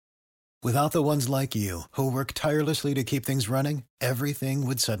Without the ones like you, who work tirelessly to keep things running, everything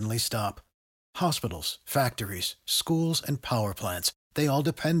would suddenly stop. Hospitals, factories, schools, and power plants, they all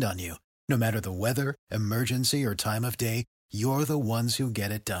depend on you. No matter the weather, emergency, or time of day, you're the ones who get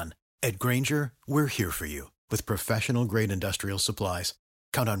it done. At Grainger, we're here for you with professional-grade industrial supplies.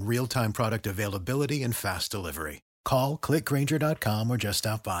 Count on real-time product availability and fast delivery. Call, clickgrainger.com, or just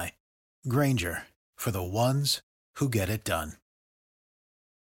stop by. Grainger, for the ones who get it done.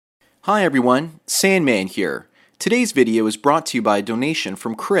 Hi everyone, Sandman here. Today's video is brought to you by a donation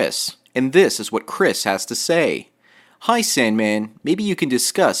from Chris, and this is what Chris has to say. Hi Sandman, maybe you can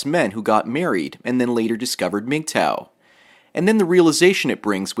discuss men who got married and then later discovered MGTOW. And then the realization it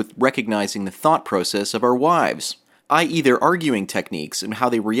brings with recognizing the thought process of our wives, i.e. their arguing techniques and how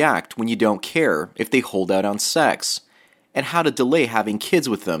they react when you don't care if they hold out on sex, and how to delay having kids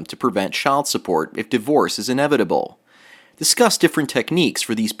with them to prevent child support if divorce is inevitable. Discuss different techniques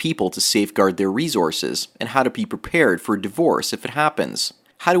for these people to safeguard their resources and how to be prepared for a divorce if it happens.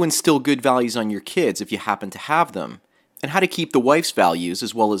 How to instill good values on your kids if you happen to have them. And how to keep the wife's values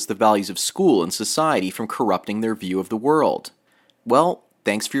as well as the values of school and society from corrupting their view of the world. Well,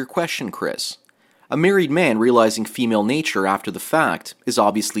 thanks for your question, Chris. A married man realizing female nature after the fact is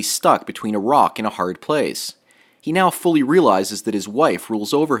obviously stuck between a rock and a hard place. He now fully realizes that his wife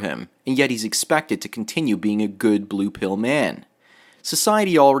rules over him, and yet he's expected to continue being a good blue pill man.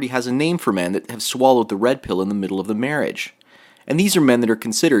 Society already has a name for men that have swallowed the red pill in the middle of the marriage. And these are men that are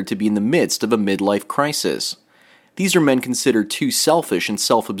considered to be in the midst of a midlife crisis. These are men considered too selfish and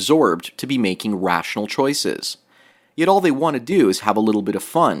self-absorbed to be making rational choices. Yet all they want to do is have a little bit of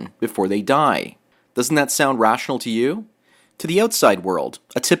fun before they die. Doesn't that sound rational to you? To the outside world,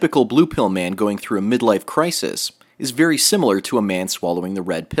 a typical blue pill man going through a midlife crisis is very similar to a man swallowing the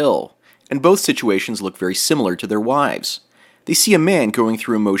red pill, and both situations look very similar to their wives. They see a man going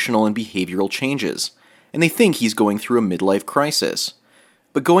through emotional and behavioral changes, and they think he's going through a midlife crisis.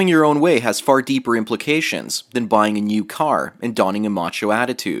 But going your own way has far deeper implications than buying a new car and donning a macho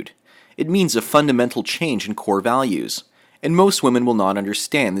attitude. It means a fundamental change in core values, and most women will not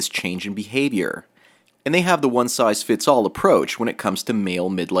understand this change in behavior. And they have the one-size-fits-all approach when it comes to male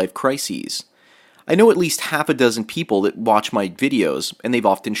midlife crises. I know at least half a dozen people that watch my videos, and they've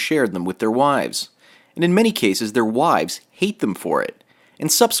often shared them with their wives. And in many cases, their wives hate them for it,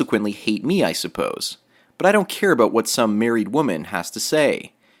 and subsequently hate me, I suppose. But I don't care about what some married woman has to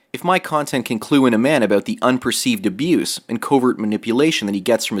say. If my content can clue in a man about the unperceived abuse and covert manipulation that he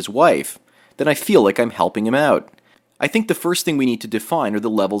gets from his wife, then I feel like I'm helping him out. I think the first thing we need to define are the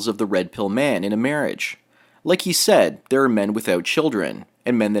levels of the red pill man in a marriage. Like he said, there are men without children,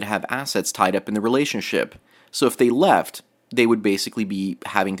 and men that have assets tied up in the relationship. So if they left, they would basically be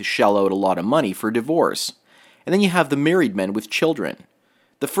having to shell out a lot of money for a divorce. And then you have the married men with children.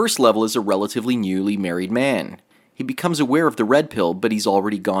 The first level is a relatively newly married man. He becomes aware of the red pill, but he's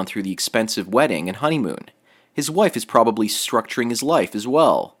already gone through the expensive wedding and honeymoon. His wife is probably structuring his life as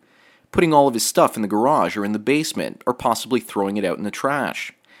well, putting all of his stuff in the garage or in the basement, or possibly throwing it out in the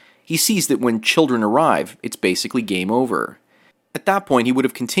trash. He sees that when children arrive, it's basically game over. At that point, he would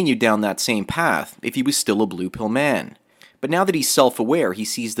have continued down that same path if he was still a blue pill man. But now that he's self-aware, he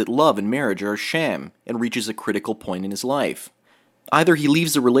sees that love and marriage are a sham and reaches a critical point in his life. Either he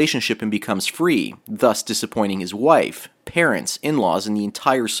leaves the relationship and becomes free, thus disappointing his wife, parents, in-laws, and the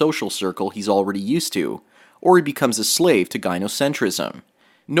entire social circle he's already used to, or he becomes a slave to gynocentrism.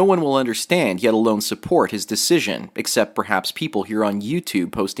 No one will understand, yet alone support his decision, except perhaps people here on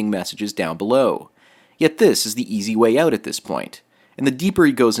YouTube posting messages down below. Yet this is the easy way out at this point, and the deeper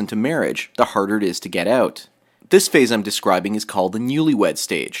he goes into marriage, the harder it is to get out. This phase I'm describing is called the newlywed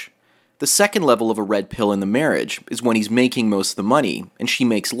stage. The second level of a red pill in the marriage is when he's making most of the money, and she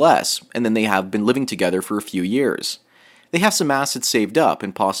makes less, and then they have been living together for a few years. They have some assets saved up,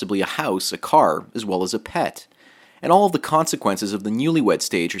 and possibly a house, a car, as well as a pet. And all of the consequences of the newlywed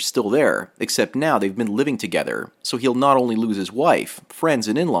stage are still there, except now they've been living together, so he'll not only lose his wife, friends,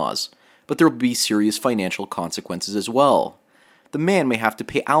 and in-laws, but there will be serious financial consequences as well. The man may have to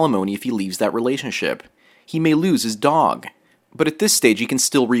pay alimony if he leaves that relationship. He may lose his dog. But at this stage he can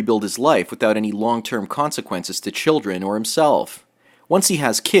still rebuild his life without any long-term consequences to children or himself. Once he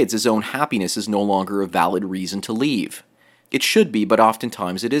has kids, his own happiness is no longer a valid reason to leave. It should be, but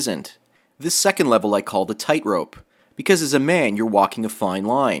oftentimes it isn't. This second level I call the tightrope, because as a man you're walking a fine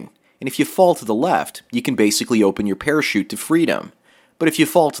line, and if you fall to the left, you can basically open your parachute to freedom. But if you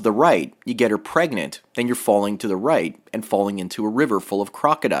fall to the right, you get her pregnant, then you're falling to the right and falling into a river full of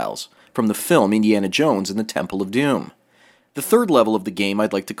crocodiles, from the film Indiana Jones and the Temple of Doom. The third level of the game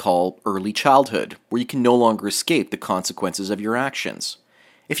I'd like to call early childhood, where you can no longer escape the consequences of your actions.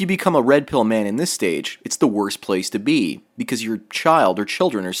 If you become a red pill man in this stage, it's the worst place to be because your child or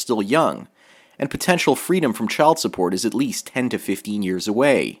children are still young, and potential freedom from child support is at least 10 to 15 years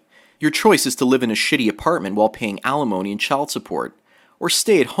away. Your choice is to live in a shitty apartment while paying alimony and child support, or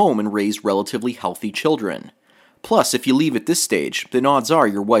stay at home and raise relatively healthy children. Plus, if you leave at this stage, then odds are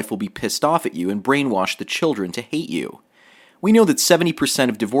your wife will be pissed off at you and brainwash the children to hate you. We know that 70%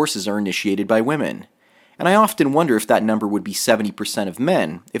 of divorces are initiated by women, and I often wonder if that number would be 70% of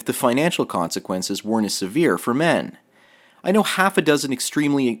men if the financial consequences weren't as severe for men. I know half a dozen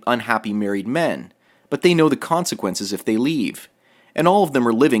extremely unhappy married men, but they know the consequences if they leave, and all of them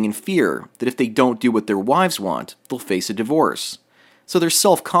are living in fear that if they don't do what their wives want, they'll face a divorce. So their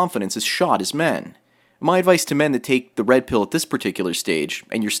self-confidence is shot as men. My advice to men that take the red pill at this particular stage,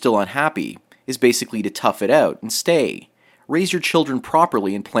 and you're still unhappy, is basically to tough it out and stay. Raise your children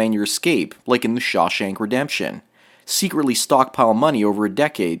properly and plan your escape, like in the Shawshank Redemption. Secretly stockpile money over a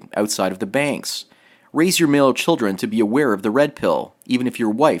decade outside of the banks. Raise your male children to be aware of the red pill, even if your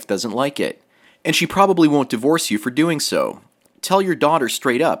wife doesn't like it. And she probably won't divorce you for doing so. Tell your daughter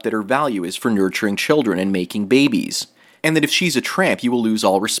straight up that her value is for nurturing children and making babies, and that if she's a tramp you will lose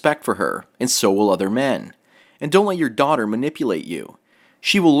all respect for her, and so will other men. And don't let your daughter manipulate you.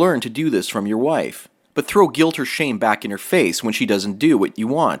 She will learn to do this from your wife. But throw guilt or shame back in her face when she doesn't do what you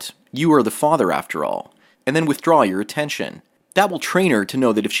want. You are the father after all. And then withdraw your attention. That will train her to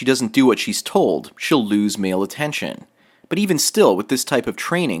know that if she doesn't do what she's told, she'll lose male attention. But even still, with this type of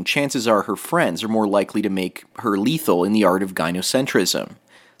training, chances are her friends are more likely to make her lethal in the art of gynocentrism.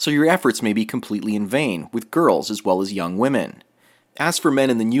 So your efforts may be completely in vain, with girls as well as young women. As for men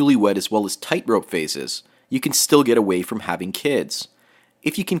in the newlywed as well as tightrope phases, you can still get away from having kids.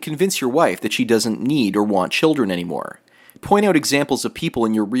 If you can convince your wife that she doesn't need or want children anymore, point out examples of people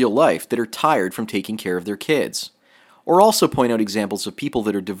in your real life that are tired from taking care of their kids. Or also point out examples of people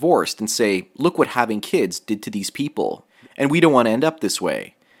that are divorced and say, look what having kids did to these people, and we don't want to end up this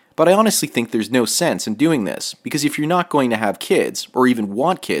way. But I honestly think there's no sense in doing this, because if you're not going to have kids, or even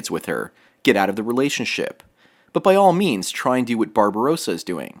want kids with her, get out of the relationship. But by all means, try and do what Barbarossa is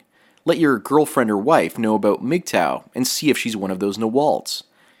doing. Let your girlfriend or wife know about MGTOW and see if she's one of those Nawalts.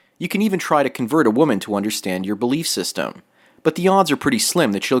 You can even try to convert a woman to understand your belief system, but the odds are pretty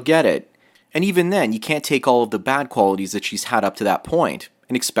slim that she'll get it. And even then, you can't take all of the bad qualities that she's had up to that point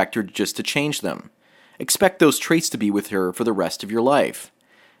and expect her just to change them. Expect those traits to be with her for the rest of your life.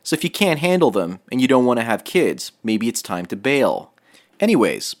 So if you can't handle them and you don't want to have kids, maybe it's time to bail.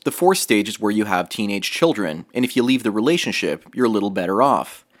 Anyways, the fourth stage is where you have teenage children, and if you leave the relationship, you're a little better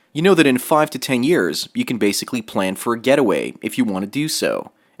off. You know that in 5 to 10 years, you can basically plan for a getaway if you want to do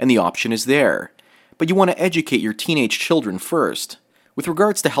so, and the option is there. But you want to educate your teenage children first. With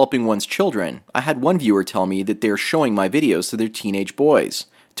regards to helping one's children, I had one viewer tell me that they are showing my videos to their teenage boys,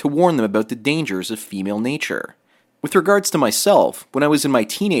 to warn them about the dangers of female nature. With regards to myself, when I was in my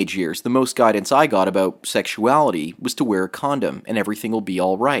teenage years, the most guidance I got about sexuality was to wear a condom and everything will be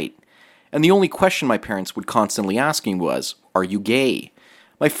alright. And the only question my parents would constantly ask me was, are you gay?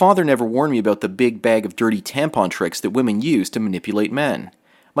 My father never warned me about the big bag of dirty tampon tricks that women use to manipulate men.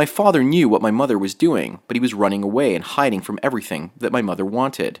 My father knew what my mother was doing, but he was running away and hiding from everything that my mother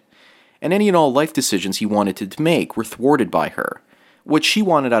wanted. And any and all life decisions he wanted to make were thwarted by her. What she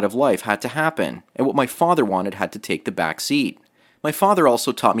wanted out of life had to happen, and what my father wanted had to take the back seat. My father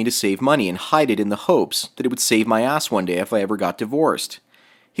also taught me to save money and hide it in the hopes that it would save my ass one day if I ever got divorced.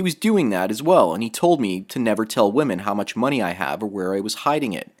 He was doing that as well, and he told me to never tell women how much money I have or where I was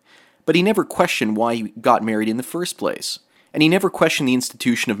hiding it. But he never questioned why he got married in the first place. And he never questioned the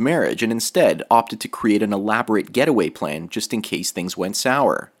institution of marriage and instead opted to create an elaborate getaway plan just in case things went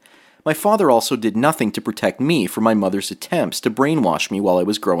sour. My father also did nothing to protect me from my mother's attempts to brainwash me while I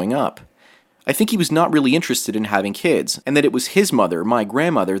was growing up. I think he was not really interested in having kids, and that it was his mother, my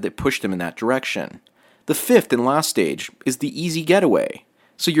grandmother, that pushed him in that direction. The fifth and last stage is the easy getaway.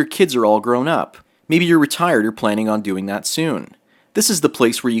 So your kids are all grown up. Maybe you're retired or planning on doing that soon. This is the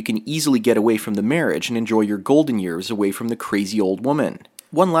place where you can easily get away from the marriage and enjoy your golden years away from the crazy old woman.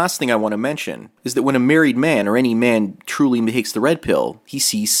 One last thing I want to mention is that when a married man or any man truly takes the red pill, he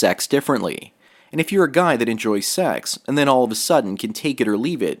sees sex differently. And if you're a guy that enjoys sex, and then all of a sudden can take it or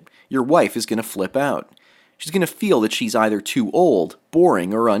leave it, your wife is going to flip out. She's going to feel that she's either too old,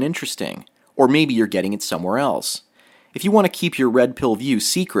 boring, or uninteresting. Or maybe you're getting it somewhere else. If you want to keep your red pill view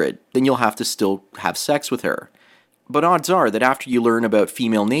secret, then you'll have to still have sex with her. But odds are that after you learn about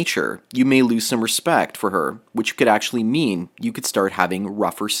female nature, you may lose some respect for her, which could actually mean you could start having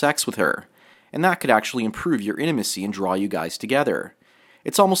rougher sex with her. And that could actually improve your intimacy and draw you guys together.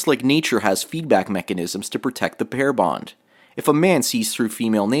 It's almost like nature has feedback mechanisms to protect the pair bond. If a man sees through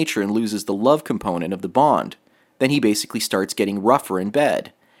female nature and loses the love component of the bond, then he basically starts getting rougher in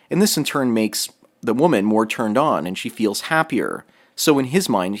bed. And this in turn makes the woman more turned on and she feels happier. So in his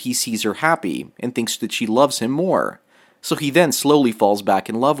mind, he sees her happy and thinks that she loves him more. So he then slowly falls back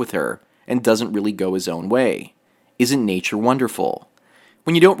in love with her and doesn't really go his own way. Isn't nature wonderful?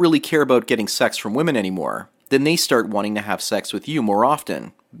 When you don't really care about getting sex from women anymore, then they start wanting to have sex with you more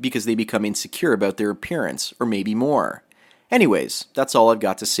often because they become insecure about their appearance, or maybe more. Anyways, that's all I've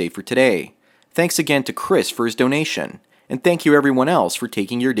got to say for today. Thanks again to Chris for his donation, and thank you everyone else for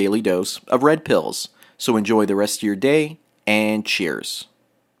taking your daily dose of red pills. So enjoy the rest of your day, and cheers.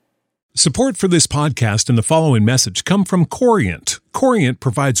 Support for this podcast and the following message come from Corient. Corient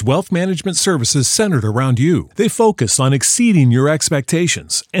provides wealth management services centered around you. They focus on exceeding your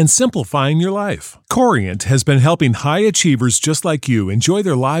expectations and simplifying your life. Corient has been helping high achievers just like you enjoy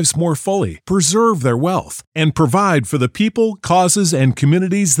their lives more fully, preserve their wealth, and provide for the people, causes, and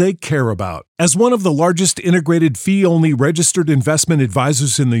communities they care about. As one of the largest integrated fee-only registered investment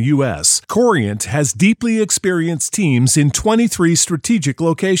advisors in the U.S., Corient has deeply experienced teams in 23 strategic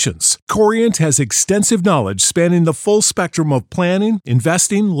locations. Corient has extensive knowledge spanning the full spectrum of planning,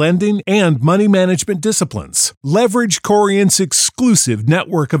 investing, lending, and money management disciplines. Leverage Corient's exclusive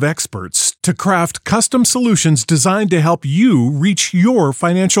network of experts to craft custom solutions designed to help you reach your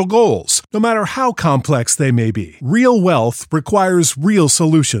financial goals, no matter how complex they may be. Real wealth requires real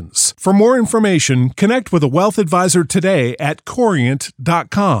solutions. For more information, connect with a wealth advisor today at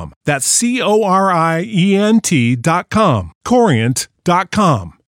Corient.com. That's Corient.com. Corient.com.